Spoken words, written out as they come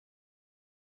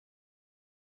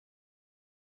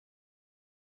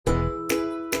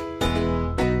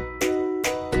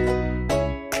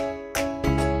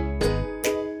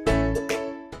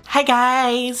Hi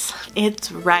guys,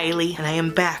 it's Riley and I am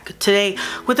back today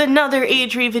with another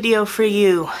agere video for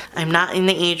you. I'm not in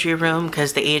the agere room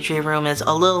because the agere room is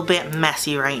a little bit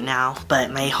messy right now, but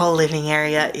my whole living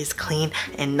area is clean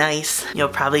and nice. You'll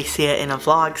probably see it in a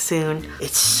vlog soon.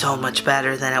 It's so much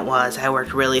better than it was. I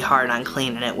worked really hard on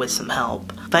cleaning it with some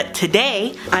help. But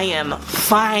today I am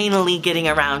finally getting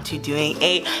around to doing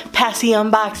a paci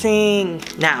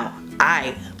unboxing. Now,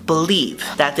 I believe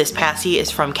that this paci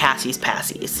is from Cassie's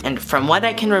Pacis, and from what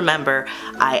I can remember,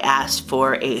 I asked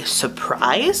for a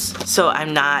surprise, so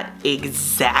I'm not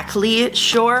exactly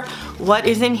sure what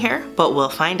is in here, but we'll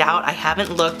find out. I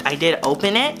haven't looked. I did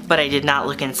open it, but I did not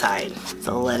look inside,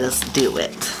 so let us do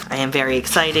it. I am very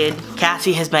excited.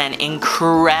 Cassie has been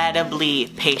incredibly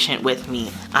patient with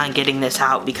me on getting this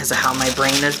out because of how my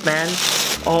brain has been.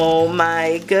 Oh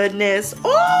my goodness.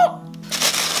 Oh!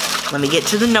 Let me get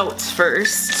to the notes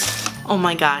first. Oh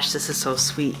my gosh, this is so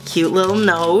sweet. Cute little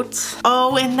note.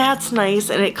 Oh, and that's nice.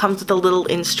 And it comes with a little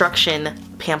instruction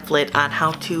pamphlet on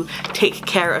how to take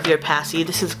care of your paci.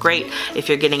 This is great if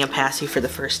you're getting a paci for the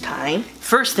first time.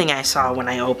 First thing I saw when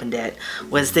I opened it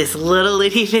was this little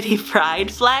itty bitty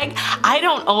pride flag. I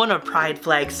don't own a pride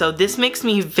flag, so this makes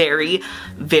me very,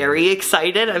 very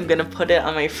excited. I'm gonna put it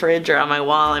on my fridge or on my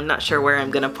wall. I'm not sure where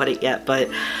I'm gonna put it yet, but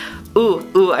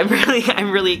ooh, I'm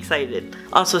really excited.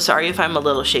 Also, sorry if I'm a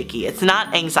little shaky. It's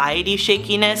not anxiety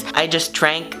shakiness. I just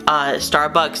drank a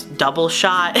Starbucks double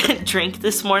shot drink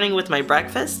this morning with my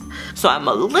breakfast, so I'm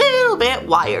a little bit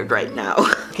wired right now.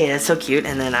 Okay, that's so cute.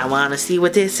 And then I want to see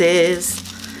what this is.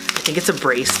 I think it's a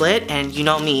bracelet, and you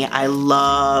know me, I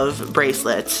love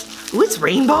bracelets. Ooh, it's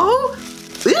rainbow.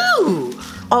 Ooh.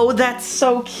 Oh, that's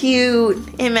so cute.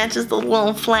 It matches the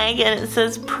little flag and it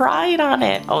says pride on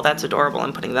it. Oh, that's adorable.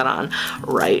 I'm putting that on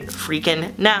right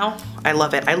freaking now. I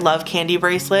love it. I love candy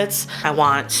bracelets. I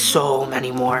want so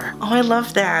many more. Oh, I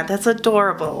love that. That's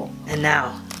adorable. And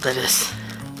now, let us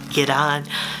get on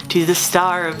to the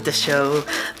star of the show,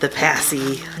 the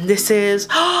paci. This is,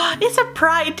 oh, it's a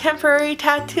pride temporary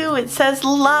tattoo. It says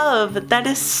love. That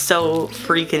is so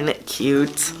freaking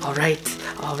cute. All right,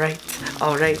 all right,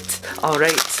 all right, all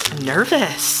right. I'm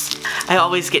nervous. I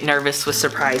always get nervous with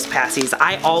surprise pacis.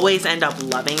 I always end up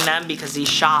loving them because these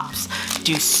shops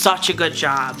do such a good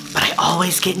job, but I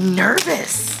always get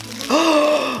nervous.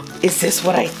 Is this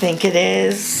what I think it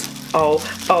is? Oh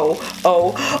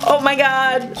my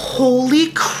god. Holy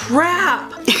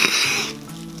crap.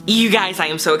 You guys, I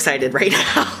am so excited right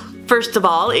now. First of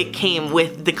all, it came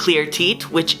with the clear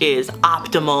teat, which is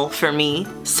optimal for me.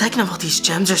 Second of all, these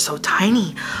gems are so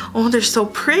tiny. Oh, they're so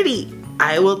pretty.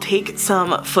 I will take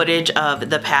some footage of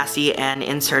the paci and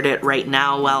insert it right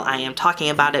now while I am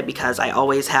talking about it because I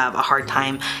always have a hard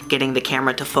time getting the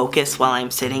camera to focus while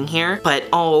I'm sitting here. But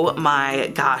oh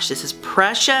my gosh, this is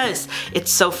precious.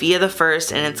 It's Sophia the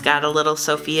First and it's got a little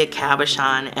Sophia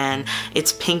cabochon and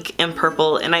it's pink and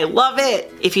purple and I love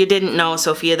it. If you didn't know,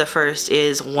 Sophia the First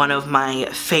is one of my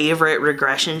favorite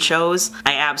regression shows.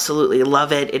 I absolutely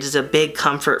love it. It is a big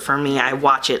comfort for me. I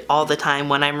watch it all the time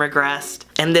when I'm regressed.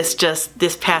 And this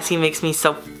paci makes me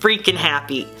so freaking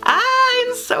happy.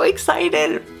 I'm so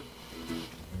excited.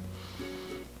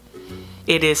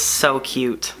 It is so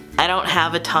cute. I don't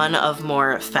have a ton of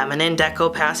more feminine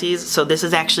deco pacis, so this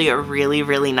is actually a really,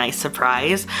 really nice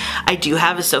surprise. I do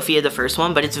have a Sophia the First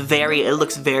one, but it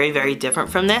looks very, very different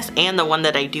from this, and the one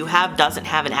that I do have doesn't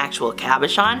have an actual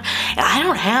cabochon, and I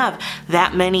don't have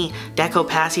that many deco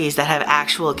pacis that have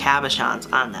actual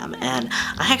cabochons on them, and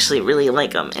I actually really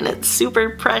like them, and it's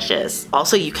super precious.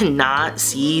 Also, you cannot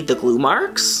see the glue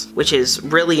marks, which is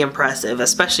really impressive,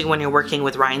 especially when you're working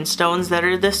with rhinestones that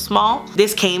are this small.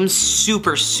 This came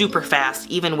super fast,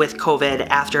 even with COVID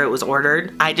after it was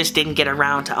ordered. I just didn't get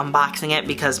around to unboxing it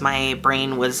because my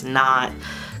brain was not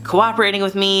cooperating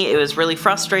with me. It was really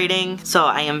frustrating. So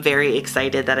I am very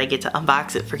excited that I get to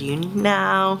unbox it for you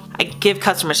now. I give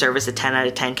customer service a 10 out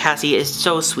of 10. Cassie is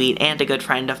so sweet and a good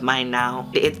friend of mine now.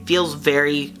 It feels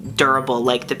very durable,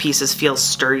 like the pieces feel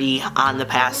sturdy on the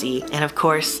paci. And of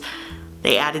course,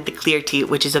 they added the clear teat,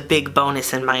 which is a big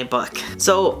bonus in my book.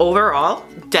 So overall,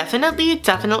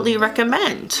 definitely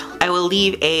recommend. I will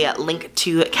leave a link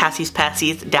to Cassie's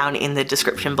Pacis down in the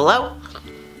description below.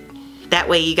 That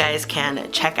way you guys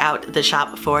can check out the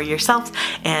shop for yourselves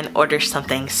and order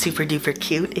something super duper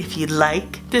cute if you'd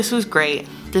like. This was great.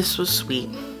 This was sweet.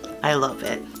 I love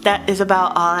it. That is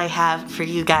about all I have for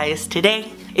you guys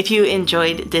today. If you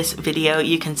enjoyed this video,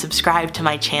 you can subscribe to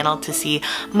my channel to see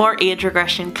more age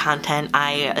regression content.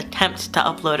 I attempt to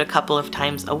upload a couple of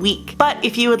times a week. But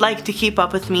if you would like to keep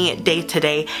up with me day to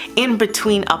day in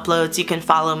between uploads, you can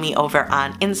follow me over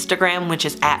on Instagram, which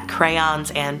is at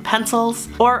crayons and pencils,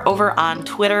 or over on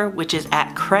Twitter, which is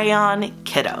at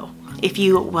crayonkiddo. If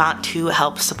you want to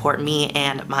help support me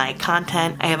and my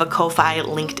content, I have a Ko-fi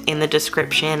linked in the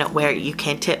description where you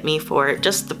can tip me for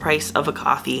just the price of a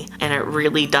coffee, and it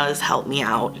really does help me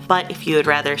out. But if you would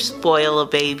rather spoil a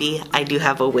baby, I do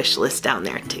have a wish list down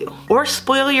there too. Or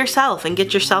spoil yourself and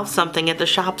get yourself something at the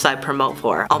shops I promote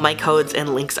for. All my codes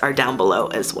and links are down below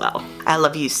as well. I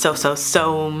love you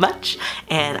so much,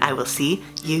 and I will see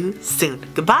you soon.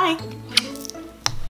 Goodbye!